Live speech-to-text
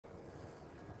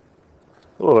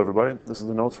Hello everybody, this is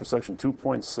the notes for section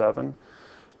 2.7.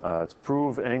 It's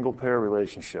prove angle pair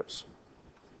relationships.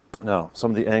 Now, some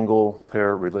of the angle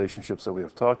pair relationships that we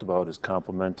have talked about is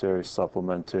complementary,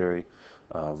 supplementary,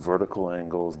 vertical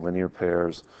angles, linear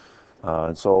pairs,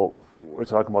 and so we're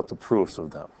talking about the proofs of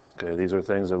them. Okay, these are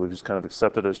things that we've just kind of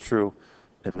accepted as true.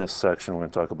 In this section, we're going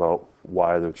to talk about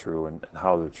why they're true and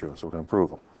how they're true, so we're going to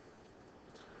prove them.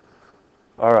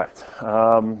 All right,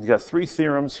 you got three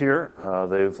theorems here.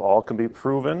 They've all can be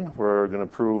proven. We're going to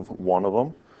prove one of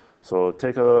them. So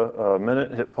take a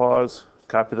minute, hit pause,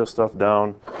 copy this stuff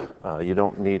down. You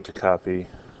don't need to copy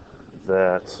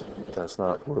that. That's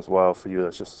not worthwhile for you.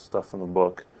 That's just stuff from the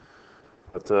book.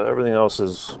 But everything else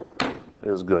is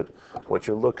good. What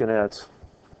you're looking at,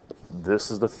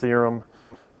 this is the theorem.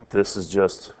 This is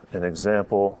just an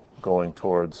example going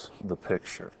towards the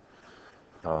picture.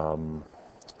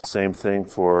 Same thing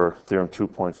for theorem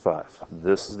 2.5.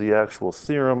 This is the actual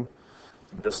theorem.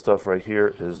 This stuff right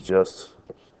here is just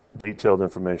detailed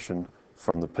information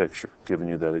from the picture, giving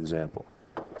you that example.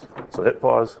 So hit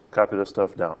pause, copy this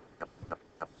stuff down.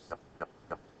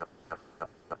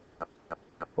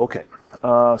 Okay,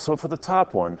 so for the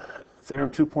top one, theorem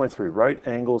 2.3, right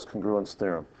angles congruence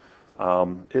theorem.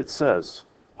 It says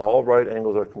all right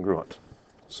angles are congruent.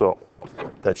 So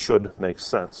that should make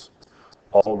sense.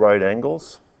 All right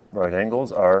angles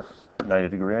are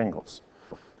 90-degree angles.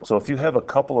 So if you have a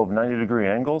couple of 90-degree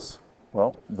angles,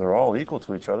 well, they're all equal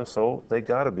to each other, so they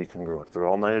got to be congruent. They're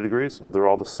all 90 degrees, they're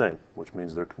all the same, which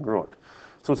means they're congruent.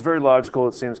 So it's very logical.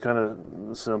 It seems kind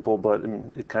of simple, but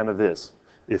it kind of is.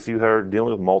 If you are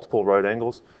dealing with multiple right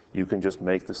angles, you can just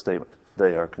make the statement.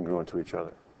 They are congruent to each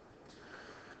other.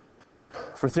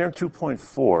 For theorem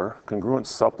 2.4, congruent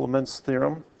supplements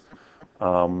theorem,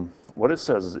 what it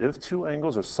says is if two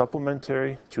angles are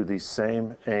supplementary to the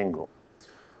same angle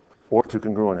or to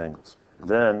congruent angles,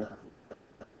 then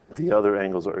the other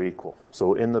angles are equal.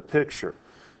 So in the picture,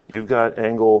 you've got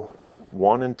angle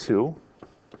 1 and 2.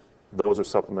 Those are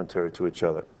supplementary to each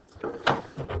other.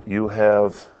 You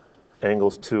have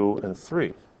angles 2 and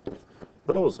 3.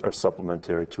 Those are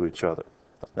supplementary to each other.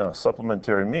 Now,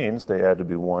 supplementary means they had to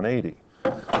be 180.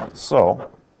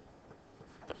 So,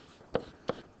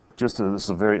 this is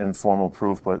a very informal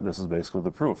proof, but this is basically the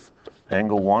proof.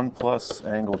 Angle 1 plus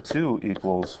angle 2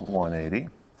 equals 180.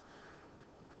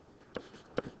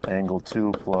 Angle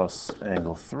 2 plus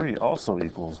angle 3 also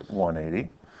equals 180.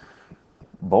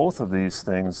 Both of these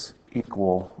things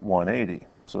equal 180.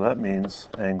 So that means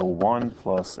angle 1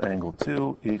 plus angle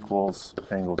 2 equals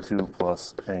angle 2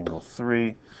 plus angle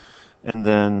 3. And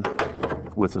then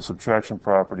with the subtraction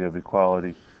property of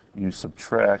equality, you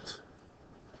subtract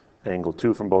angle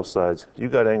 2 from both sides.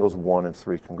 You've got angles 1 and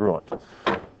 3 congruent.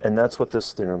 And that's what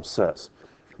this theorem says.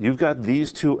 You've got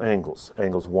these two angles,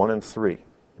 angles 1 and 3.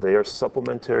 They are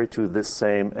supplementary to this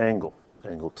same angle,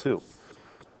 angle 2.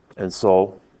 And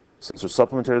so, since they're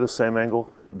supplementary to the same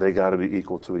angle, they got to be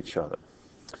equal to each other.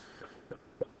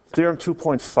 Theorem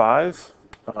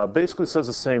 2.5 basically says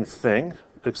the same thing,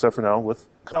 except for now with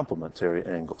complementary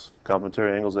angles.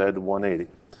 Complementary angles add to 180.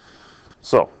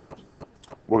 So,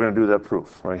 we're going to do that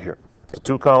proof right here. It's a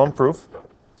two-column proof.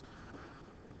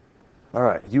 All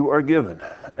right, you are given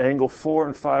angle 4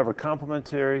 and 5 are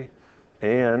complementary,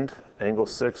 and angle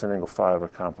 6 and angle 5 are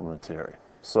complementary.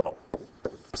 So,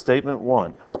 statement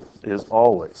 1 is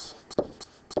always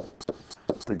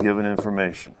the given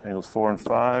information. Angles 4 and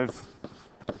 5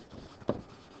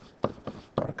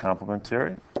 are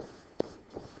complementary.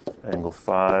 Angle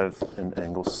 5 and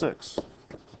angle 6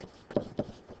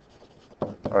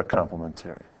 are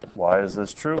complementary. Why is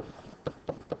this true?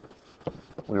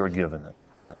 We were given it.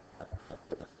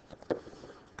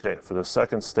 Okay, for the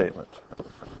second statement.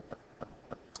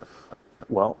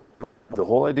 Well, the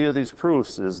whole idea of these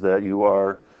proofs is that you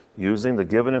are using the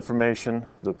given information,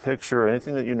 the picture,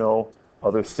 anything that you know,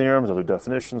 other theorems, other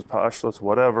definitions, postulates,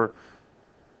 whatever,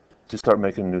 to start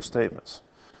making new statements.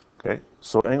 Okay,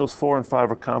 so angles 4 and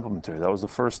 5 are complementary. That was the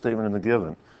first statement in the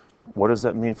given. What does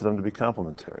that mean for them to be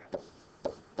complementary?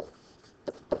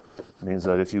 It means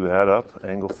that if you add up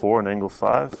angle 4 and angle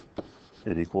 5,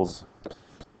 it equals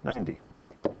 90.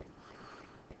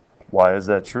 Why is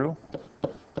that true?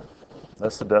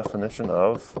 That's the definition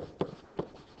of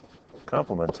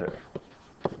complementary.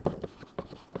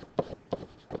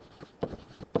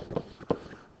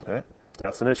 Okay?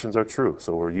 Definitions are true,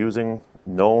 so we're using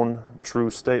known true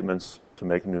statements to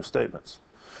make new statements.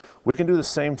 We can do the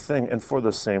same thing, and for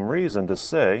the same reason, to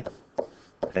say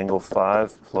angle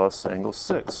 5 plus angle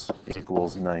 6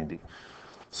 equals 90.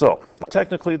 So,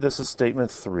 technically this is statement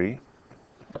 3.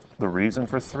 The reason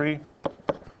for 3,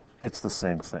 it's the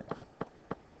same thing.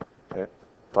 Okay?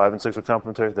 5 and 6 are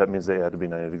complementary, that means they had to be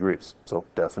 90 degrees. So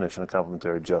definition of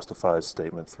complementary justifies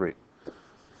statement 3.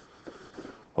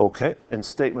 Okay, in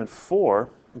statement 4,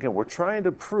 again, we're trying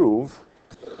to prove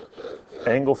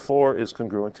angle 4 is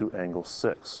congruent to angle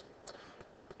 6.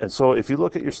 And so if you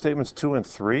look at your statements 2 and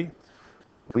 3,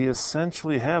 we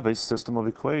essentially have a system of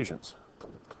equations.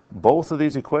 Both of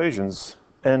these equations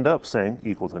end up saying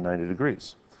equal to 90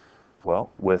 degrees.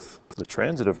 Well, with the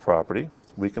transitive property,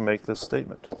 we can make this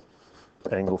statement.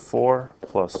 Angle 4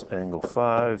 plus angle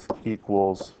 5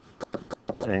 equals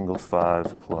angle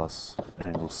 5 plus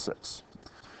angle 6.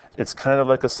 It's kind of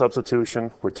like a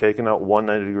substitution. We're taking out one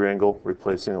 90-degree angle,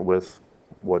 replacing it with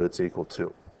what it's equal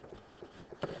to.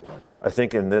 I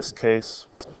think in this case,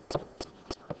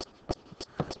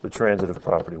 the transitive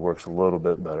property works a little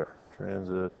bit better.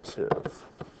 Transitive.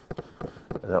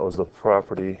 And that was the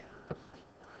property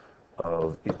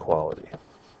of equality.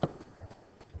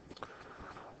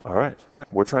 All right,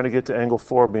 we're trying to get to angle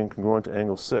 4 being congruent to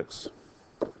angle 6.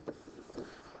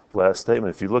 Last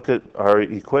statement, if you look at our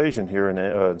equation here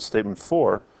in statement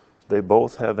 4, they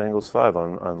both have angles 5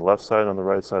 on the left side and on the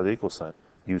right side of the equal sign.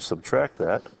 You subtract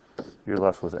that, you're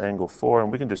left with angle 4,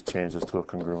 and we can just change this to a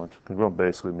congruent. Congruent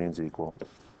basically means equal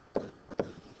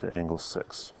to angle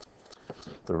 6.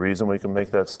 The reason we can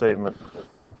make that statement,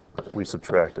 we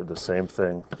subtracted the same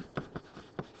thing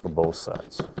for both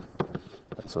sides.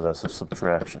 So that's a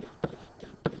subtraction.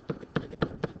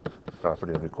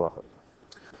 Property of equality.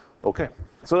 Okay,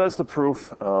 so that's the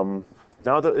proof.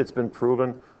 Now that it's been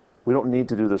proven, we don't need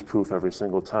to do this proof every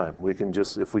single time. We can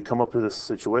just, if we come up to this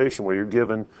situation where you're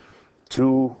given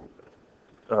two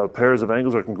pairs of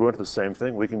angles are congruent to the same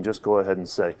thing, we can just go ahead and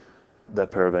say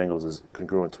that pair of angles is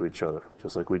congruent to each other,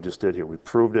 just like we just did here. We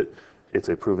proved it. It's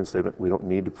a proven statement. We don't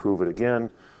need to prove it again,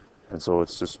 and so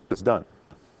it's done.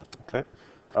 Okay,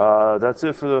 that's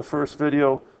it for the first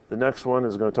video. The next one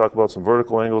is going to talk about some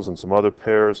vertical angles and some other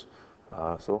pairs.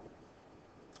 So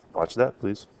watch that,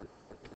 please.